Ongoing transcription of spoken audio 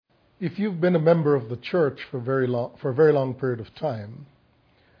If you've been a member of the church for a very long period of time,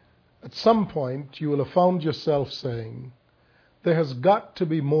 at some point you will have found yourself saying, there has got to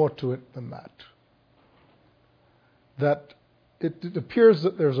be more to it than that. That it appears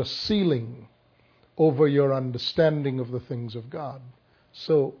that there's a ceiling over your understanding of the things of God.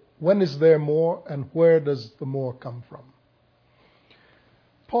 So when is there more, and where does the more come from?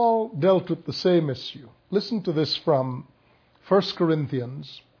 Paul dealt with the same issue. Listen to this from 1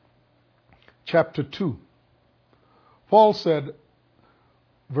 Corinthians chapter 2. Paul said,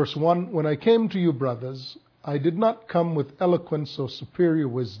 verse 1, "When I came to you, brothers, I did not come with eloquence or superior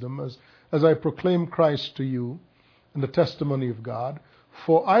wisdom, as I proclaimed Christ to you and the testimony of God.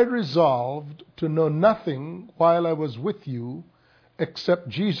 For I resolved to know nothing while I was with you except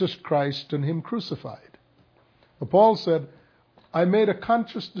Jesus Christ and Him crucified." But Paul said, I made a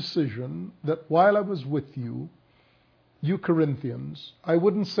conscious decision that while I was with you, you Corinthians, I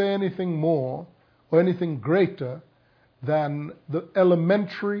wouldn't say anything more or anything greater than the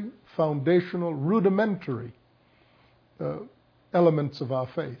elementary, foundational, rudimentary elements of our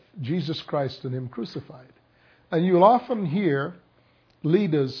faith, Jesus Christ and Him crucified. And you'll often hear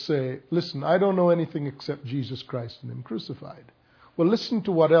leaders say, listen, I don't know anything except Jesus Christ and Him crucified. Well, listen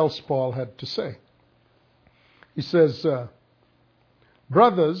to what else Paul had to say. He says,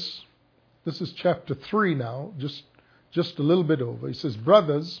 brothers, this is chapter 3 now, just a little bit over. He says,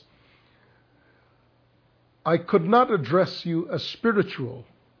 brothers, I could not address you as spiritual,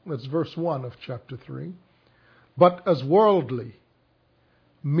 that's verse 1 of chapter 3, but as worldly,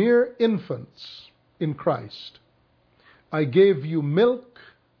 mere infants in Christ. I gave you milk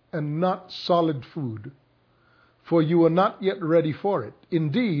and not solid food, for you are not yet ready for it.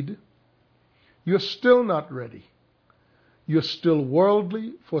 Indeed, you're still not ready. You're still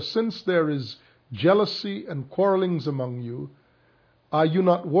worldly, for since there is jealousy and quarrelings among you, are you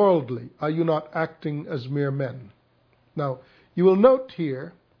not worldly? Are you not acting as mere men? Now, you will note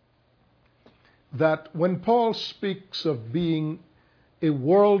here that when Paul speaks of being a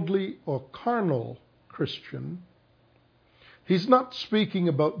worldly or carnal Christian, he's not speaking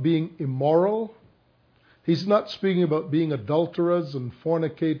about being immoral. He's not speaking about being adulterers and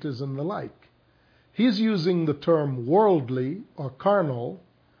fornicators and the like. He's using the term worldly or carnal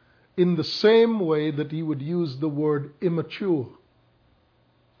in the same way that he would use the word immature.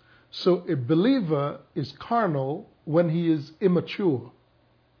 So a believer is carnal when he is immature.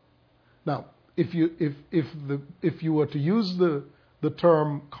 Now, if you were to use the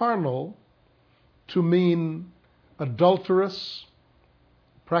term carnal to mean adulterous,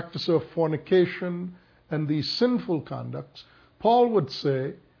 practicer of fornication, and these sinful conducts, Paul would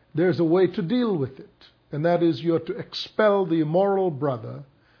say there's a way to deal with it, and that is you're to expel the immoral brother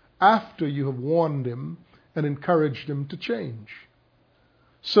after you have warned him and encouraged him to change.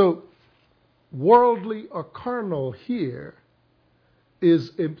 So, worldly or carnal here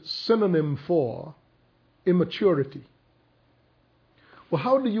is a synonym for immaturity. Well,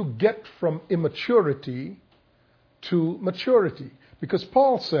 how do you get from immaturity to maturity? Because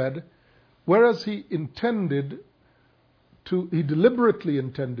Paul said, whereas he deliberately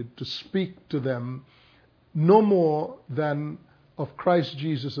intended to speak to them no more than of Christ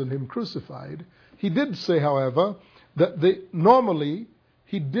Jesus and Him crucified, he did say, however, that normally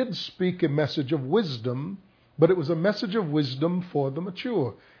he did speak a message of wisdom, but it was a message of wisdom for the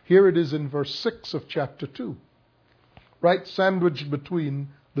mature. Here it is in verse 6 of chapter 2. Right sandwiched between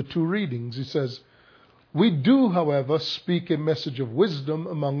the two readings, he says, we do, however, speak a message of wisdom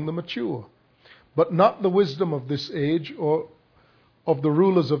among the mature, but not the wisdom of this age or of the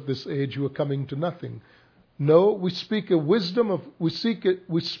rulers of this age who are coming to nothing. No, we speak of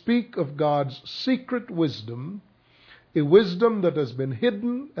God's secret wisdom, a wisdom that has been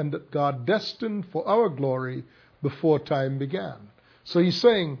hidden and that God destined for our glory before time began. So he's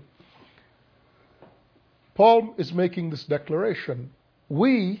saying, Paul is making this declaration.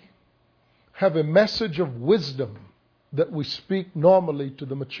 We have a message of wisdom that we speak normally to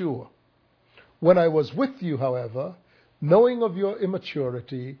the mature. When I was with you, however, knowing of your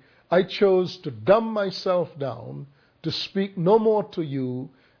immaturity, I chose to dumb myself down to speak no more to you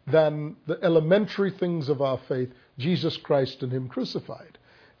than the elementary things of our faith, Jesus Christ and Him crucified.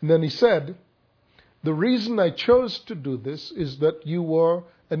 And then he said, the reason I chose to do this is that you were,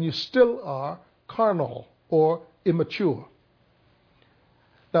 and you still are, carnal or immature.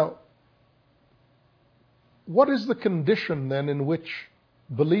 Now, what is the condition then in which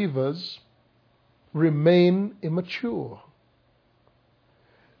believers remain immature,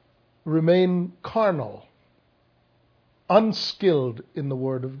 remain carnal, unskilled in the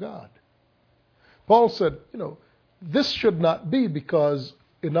Word of God? Paul said, this should not be, because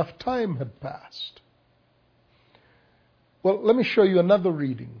enough time had passed. Well, let me show you another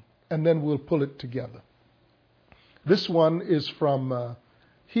reading, and then we'll pull it together. This one is from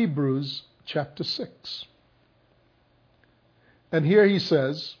Hebrews chapter 6. And here he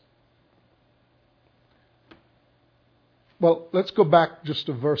says, well, let's go back just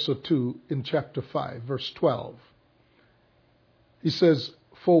a verse or two in chapter 5, verse 12. He says,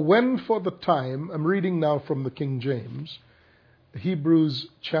 for when for the time, I'm reading now from the King James, Hebrews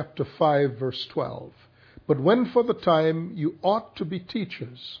chapter 5, verse 12. But when for the time you ought to be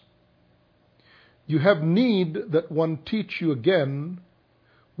teachers, you have need that one teach you again,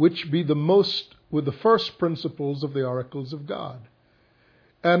 which be with the first principles of the oracles of God,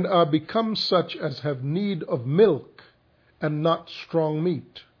 and are become such as have need of milk, and not strong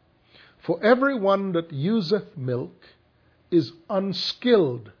meat. For every one that useth milk is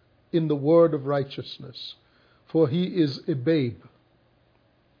unskilled in the word of righteousness, for he is a babe.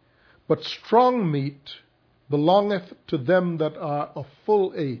 But strong meat belongeth to them that are of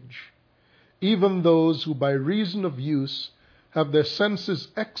full age, even those who by reason of use have their senses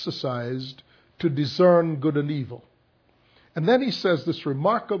exercised to discern good and evil. And then he says this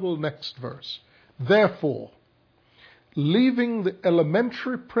remarkable next verse, therefore, leaving the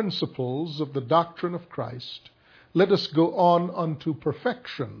elementary principles of the doctrine of Christ, let us go on unto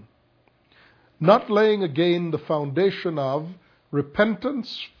perfection, not laying again the foundation of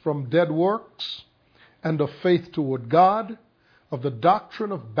repentance from dead works, and of faith toward God, of the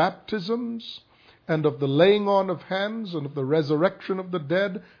doctrine of baptisms, and of the laying on of hands, and of the resurrection of the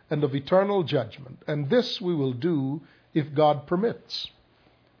dead, and of eternal judgment. And this we will do if God permits.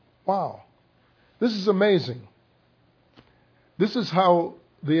 Wow. This is amazing. This is how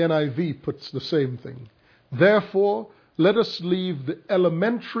the NIV puts the same thing. Therefore, let us leave the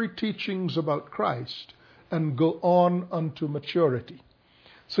elementary teachings about Christ and go on unto maturity.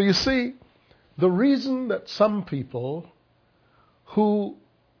 So you see, the reason that some people who,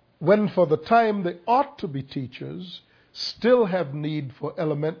 when for the time they ought to be teachers, still have need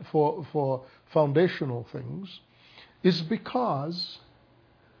for foundational things, is because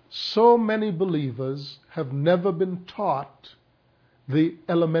so many believers have never been taught the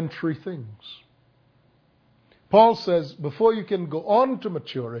elementary things. Paul says, before you can go on to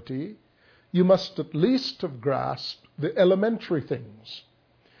maturity, you must at least have grasped the elementary things.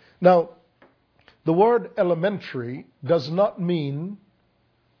 Now, the word elementary does not mean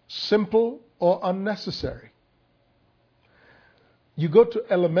simple or unnecessary. You go to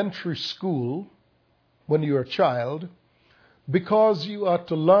elementary school when you're a child because you are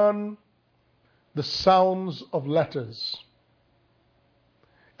to learn the sounds of letters.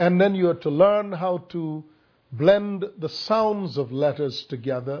 And then you are to learn how to blend the sounds of letters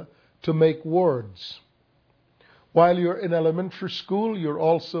together to make words. While you're in elementary school, you're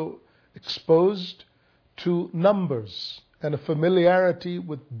also exposed to numbers and a familiarity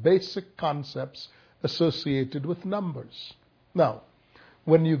with basic concepts associated with numbers. Now,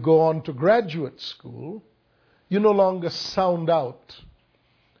 when you go on to graduate school, you no longer sound out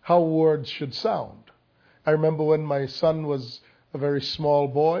how words should sound. I remember when my son was a very small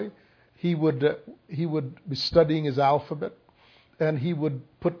boy, he would be studying his alphabet, and he would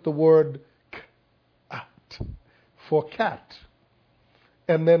put the word cat for cat.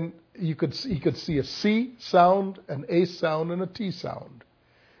 And then he could see a C sound, an A sound, and a T sound.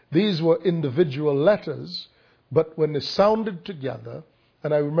 These were individual letters, but when they sounded together,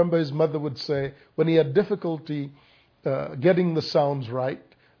 and I remember his mother would say, when he had difficulty getting the sounds right,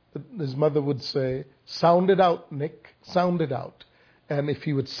 his mother would say, sound it out, Nick, sound it out. And if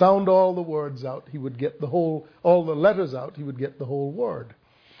he would sound all the words out, he would get all the letters out, he would get the whole word.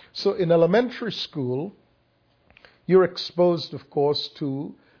 So in elementary school, you're exposed, of course,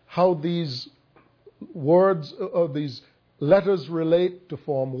 to how these words or these letters relate to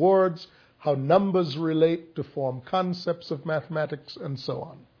form words, how numbers relate to form concepts of mathematics, and so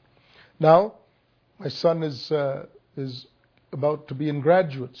on. Now, my son is about to be in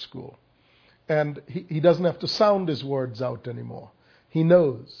graduate school, and he doesn't have to sound his words out anymore. He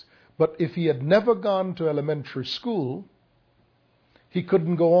knows. But if he had never gone to elementary school, he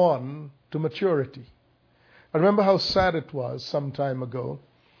couldn't go on to maturity. I remember how sad it was some time ago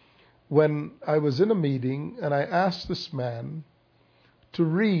when I was in a meeting and I asked this man to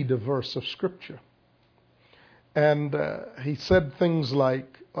read a verse of Scripture. And he said things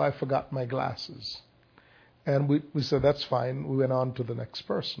like, oh, I forgot my glasses. And we said, that's fine. We went on to the next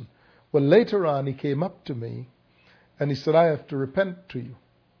person. Well, later on, he came up to me and he said, I have to repent to you.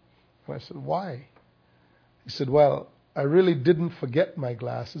 And I said, why? He said, well, I really didn't forget my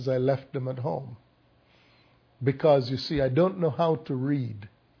glasses. I left them at home. Because, you see, I don't know how to read.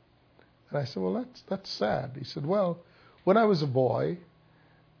 And I said, well, that's sad. He said, well, when I was a boy,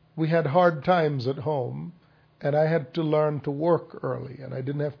 we had hard times at home, and I had to learn to work early, and I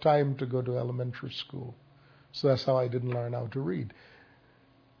didn't have time to go to elementary school. So that's how I didn't learn how to read.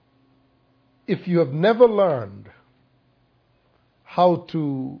 If you have never learned how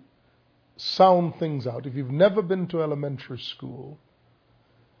to sound things out, if you've never been to elementary school,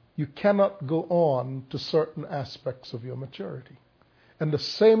 you cannot go on to certain aspects of your maturity. And the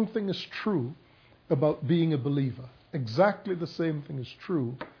same thing is true about being a believer. Exactly the same thing is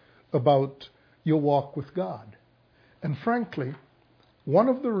true about your walk with God. And frankly, one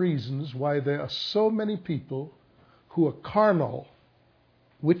of the reasons why there are so many people who are carnal,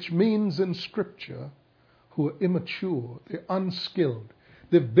 which means in Scripture, who are immature, they're unskilled.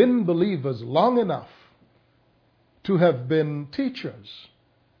 They've been believers long enough to have been teachers,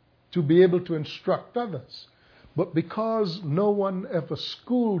 to be able to instruct others. But because no one ever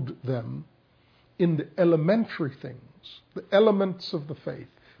schooled them in the elementary things, the elements of the faith,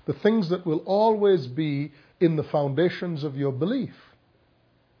 the things that will always be in the foundations of your belief,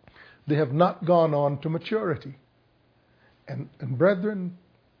 they have not gone on to maturity. And brethren,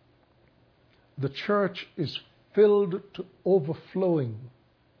 the church is filled to overflowing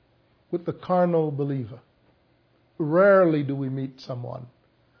with the carnal believer. Rarely do we meet someone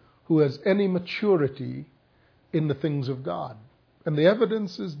who has any maturity in the things of God. And the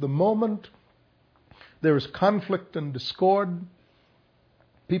evidence is the moment there is conflict and discord,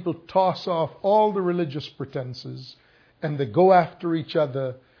 people toss off all the religious pretenses and they go after each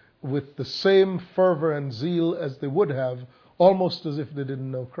other with the same fervor and zeal as they would have, almost as if they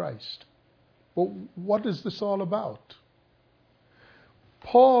didn't know Christ. Well, what is this all about?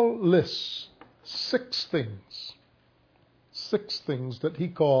 Paul lists six things that he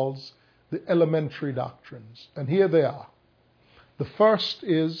calls the elementary doctrines. And here they are. The first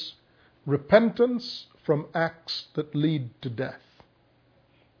is repentance from acts that lead to death.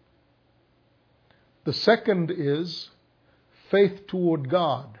 The second is faith toward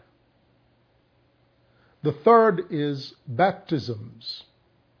God. The third is baptisms.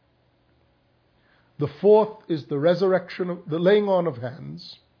 The fourth is the laying on of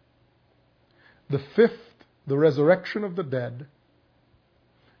hands. The fifth, the resurrection of the dead.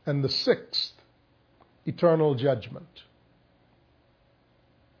 And the sixth, eternal judgment.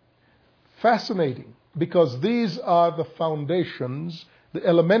 Fascinating, because these are the foundations, the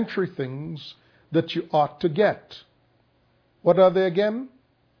elementary things that you ought to get. What are they again?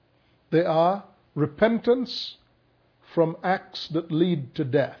 They are repentance from acts that lead to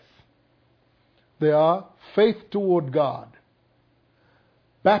death. They are faith toward God,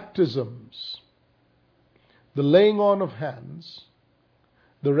 baptisms, the laying on of hands,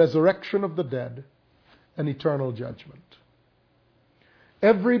 the resurrection of the dead, and eternal judgment.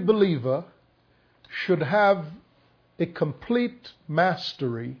 Every believer should have a complete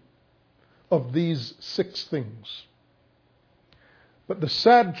mastery of these six things. But the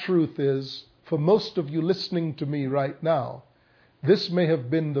sad truth is, for most of you listening to me right now, this may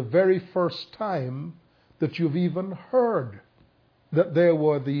have been the very first time that you've even heard that there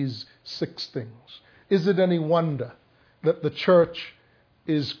were these six things. Is it any wonder that the church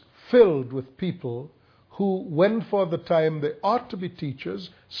is filled with people who, when for the time they ought to be teachers,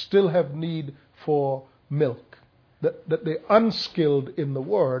 still have need for milk, that they're unskilled in the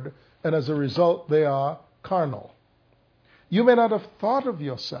word, and as a result they are carnal. You may not have thought of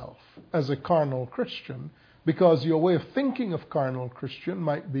yourself as a carnal Christian, because your way of thinking of carnal Christian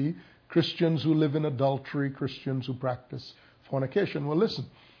might be Christians who live in adultery, Christians who practice fornication. Well, listen,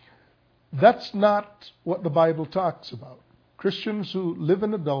 that's not what the Bible talks about. Christians who live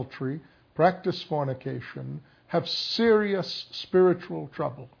in adultery, practice fornication, have serious spiritual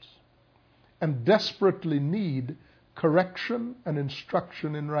troubles and desperately need correction and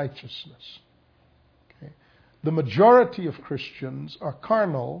instruction in righteousness. Okay? The majority of Christians are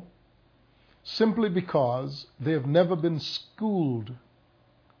carnal simply because they have never been schooled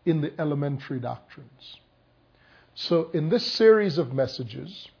in the elementary doctrines. So in this series of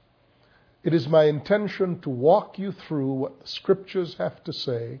messages, it is my intention to walk you through what the Scriptures have to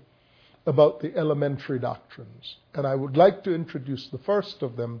say about the elementary doctrines. And I would like to introduce the first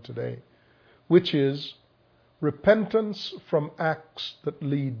of them today, which is repentance from acts that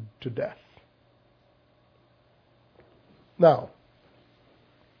lead to death. Now,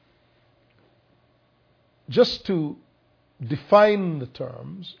 just to define the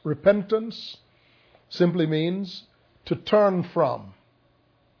terms, repentance simply means to turn from,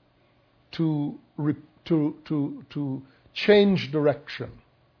 to change direction.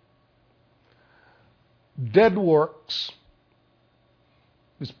 Dead works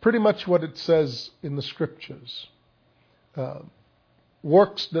is pretty much what it says in the Scriptures.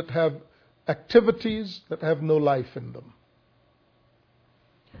 Works that have activities that have no life in them.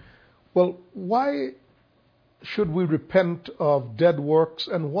 Well, why should we repent of dead works,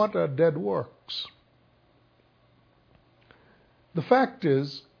 and what are dead works? The fact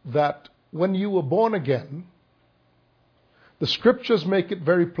is that when you were born again, the Scriptures make it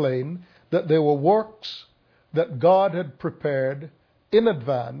very plain that there were works that God had prepared in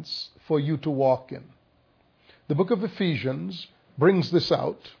advance for you to walk in. The book of Ephesians brings this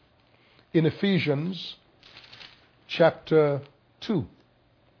out in Ephesians chapter 2.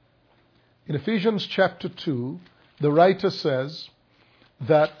 In Ephesians chapter 2, the writer says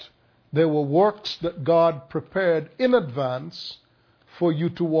that there were works that God prepared in advance for you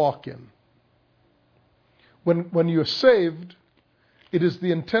to walk in. When you're saved, it is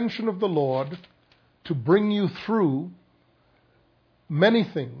the intention of the Lord to bring you through many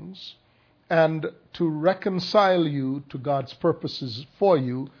things and to reconcile you to God's purposes for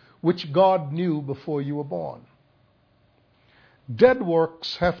you, which God knew before you were born. Dead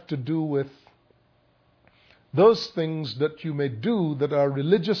works have to do with those things that you may do that are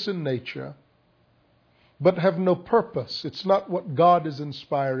religious in nature, but have no purpose. It's not what God is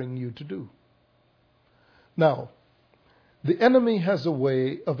inspiring you to do. Now, the enemy has a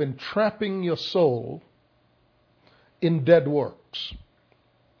way of entrapping your soul in dead works.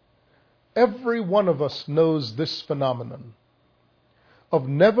 Every one of us knows this phenomenon of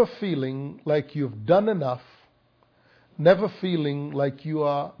never feeling like you've done enough, never feeling like you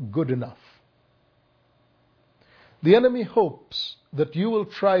are good enough. The enemy hopes that you will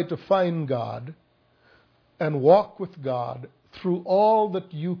try to find God and walk with God through all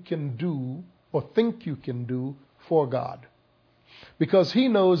that you can do or think you can do for God. Because he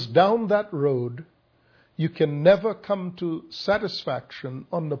knows down that road you can never come to satisfaction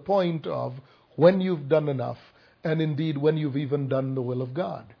on the point of when you've done enough, and indeed when you've even done the will of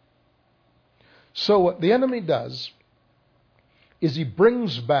God. So what the enemy does is he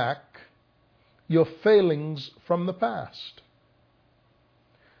brings back your failings from the past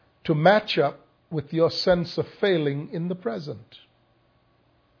to match up with your sense of failing in the present.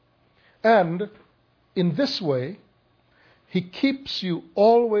 And in this way, he keeps you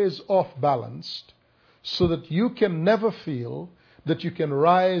always off-balanced so that you can never feel that you can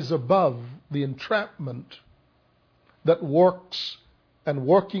rise above the entrapment that works and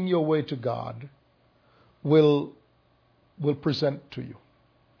working your way to God will present to you.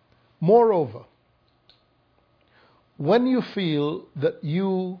 Moreover, when you feel that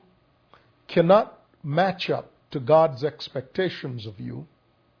you cannot match up to God's expectations of you,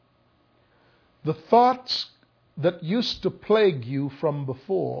 the thoughts that used to plague you from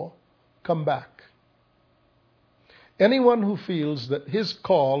before come back. Anyone who feels that his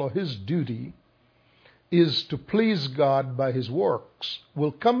call or his duty is to please God by his works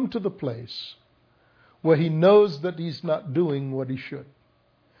will come to the place where he knows that he's not doing what he should.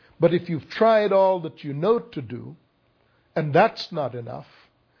 But if you've tried all that you know to do, and that's not enough,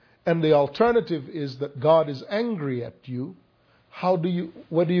 and the alternative is that God is angry at you,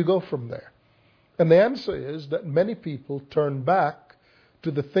 where do you go from there? And the answer is that many people turn back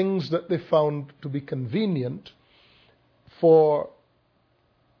to the things that they found to be convenient for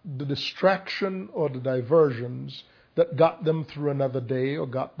the distraction or the diversions that got them through another day or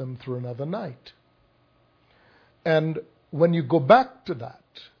got them through another night. And when you go back to that,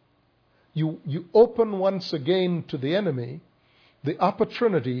 you open once again to the enemy the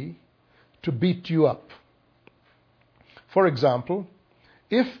opportunity to beat you up. For example,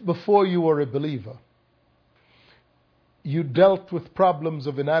 if before you were a believer, you dealt with problems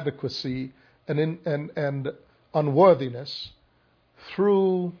of inadequacy and unworthiness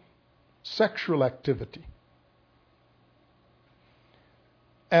through sexual activity,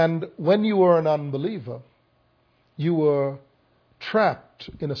 and when you were an unbeliever, you were trapped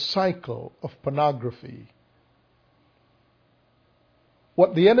in a cycle of pornography,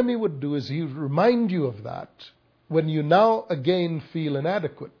 what the enemy would do is he would remind you of that when you now again feel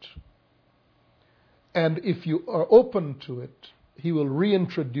inadequate. And if you are open to it, he will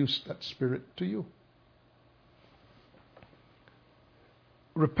reintroduce that spirit to you.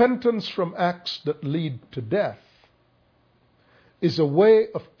 Repentance from acts that lead to death is a way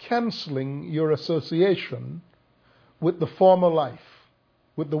of canceling your association with the former life,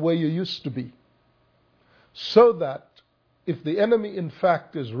 with the way you used to be. So that if the enemy in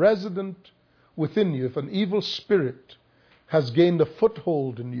fact is resident within you, if an evil spirit has gained a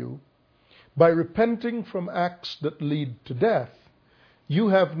foothold in you, by repenting from acts that lead to death, you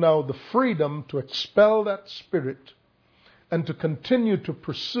have now the freedom to expel that spirit and to continue to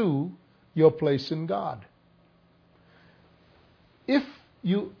pursue your place in God. If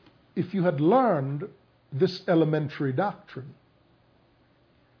you had learned this elementary doctrine,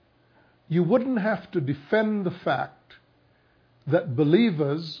 you wouldn't have to defend the fact that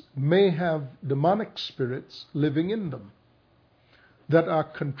believers may have demonic spirits living in them that are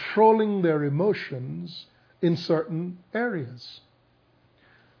controlling their emotions in certain areas.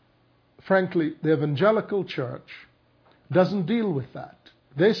 Frankly, the evangelical church doesn't deal with that.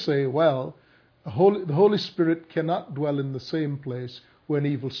 They say, well, the Holy Spirit cannot dwell in the same place where an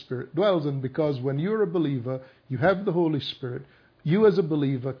evil spirit dwells, and because when you're a believer, you have the Holy Spirit, you as a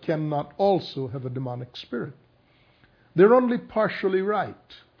believer cannot also have a demonic spirit. They're only partially right.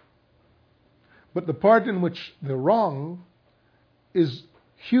 But the part in which they're wrong is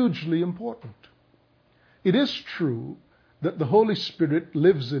hugely important. It is true that the Holy Spirit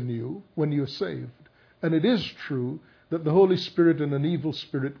lives in you when you're saved. And it is true that the Holy Spirit and an evil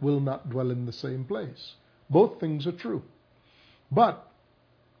spirit will not dwell in the same place. Both things are true. But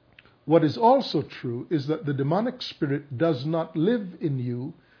what is also true is that the demonic spirit does not live in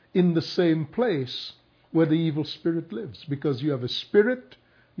you in the same place where the evil spirit lives, because you have a spirit,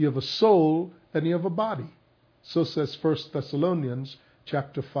 you have a soul, and you have a body. So says 1 Thessalonians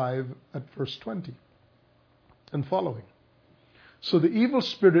chapter 5 at verse 20 and following. So the evil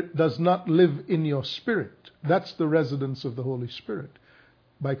spirit does not live in your spirit. That's the residence of the Holy Spirit.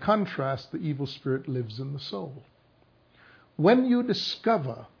 By contrast, the evil spirit lives in the soul. When you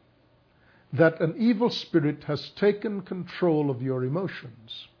discover that an evil spirit has taken control of your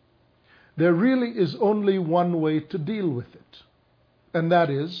emotions, there really is only one way to deal with it, and that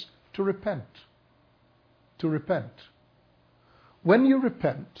is to repent. To repent. When you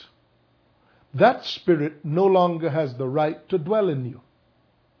repent, that spirit no longer has the right to dwell in you.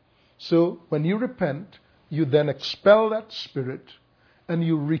 So when you repent, you then expel that spirit and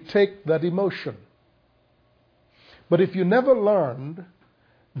you retake that emotion. But if you never learned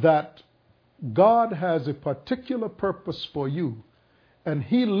that God has a particular purpose for you, and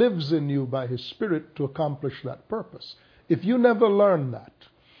He lives in you by His Spirit to accomplish that purpose, if you never learn that,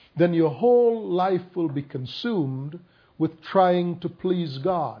 then your whole life will be consumed with trying to please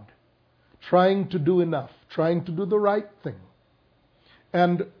God, trying to do enough, trying to do the right thing.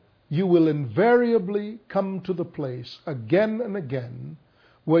 And you will invariably come to the place again and again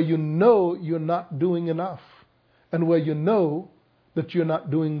where you know you're not doing enough, and where you know that you're not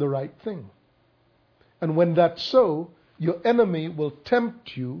doing the right thing. And when that's so, your enemy will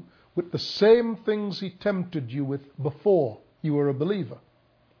tempt you with the same things he tempted you with before you were a believer.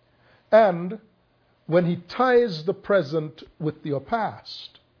 And when he ties the present with your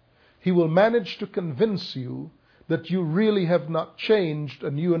past, he will manage to convince you that you really have not changed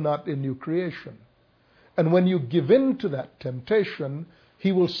and you are not a new creation. And when you give in to that temptation,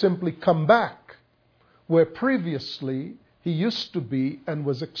 he will simply come back where previously he used to be and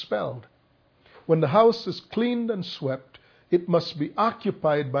was expelled. When the house is cleaned and swept, it must be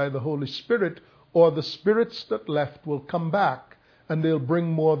occupied by the Holy Spirit, or the spirits that left will come back and they'll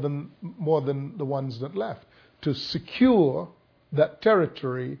bring more than the ones that left to secure that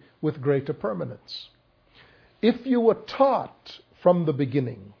territory with greater permanence. If you were taught from the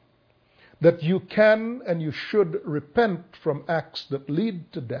beginning that you can and you should repent from acts that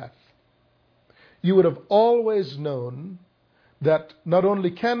lead to death, you would have always known that not only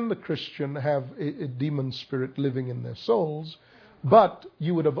can the Christian have a demon spirit living in their souls, but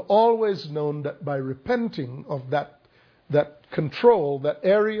you would have always known that by repenting of that control, that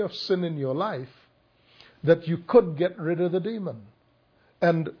area of sin in your life, that you could get rid of the demon.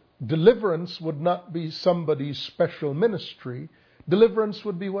 And deliverance would not be somebody's special ministry. Deliverance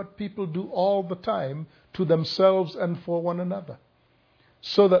would be what people do all the time to themselves and for one another,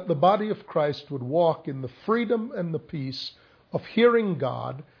 so that the body of Christ would walk in the freedom and the peace of hearing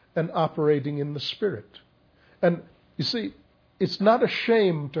God and operating in the Spirit. And you see, it's not a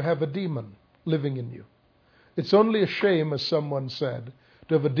shame to have a demon living in you. It's only a shame, as someone said,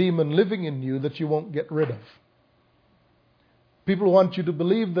 to have a demon living in you that you won't get rid of. People want you to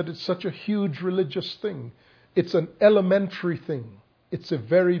believe that it's such a huge religious thing. It's an elementary thing. It's a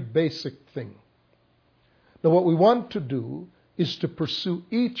very basic thing. Now, what we want to do is to pursue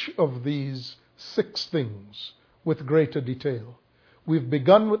each of these 6 things with greater detail. We've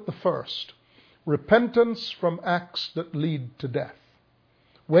begun with the first, repentance from acts that lead to death.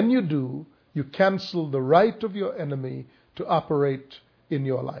 When you do, you cancel the right of your enemy to operate in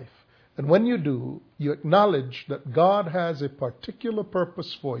your life. And when you do, you acknowledge that God has a particular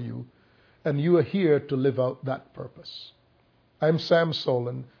purpose for you, and you are here to live out that purpose. I'm Sam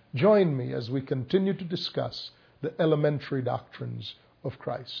Solon. Join me as we continue to discuss the elementary doctrines of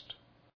Christ.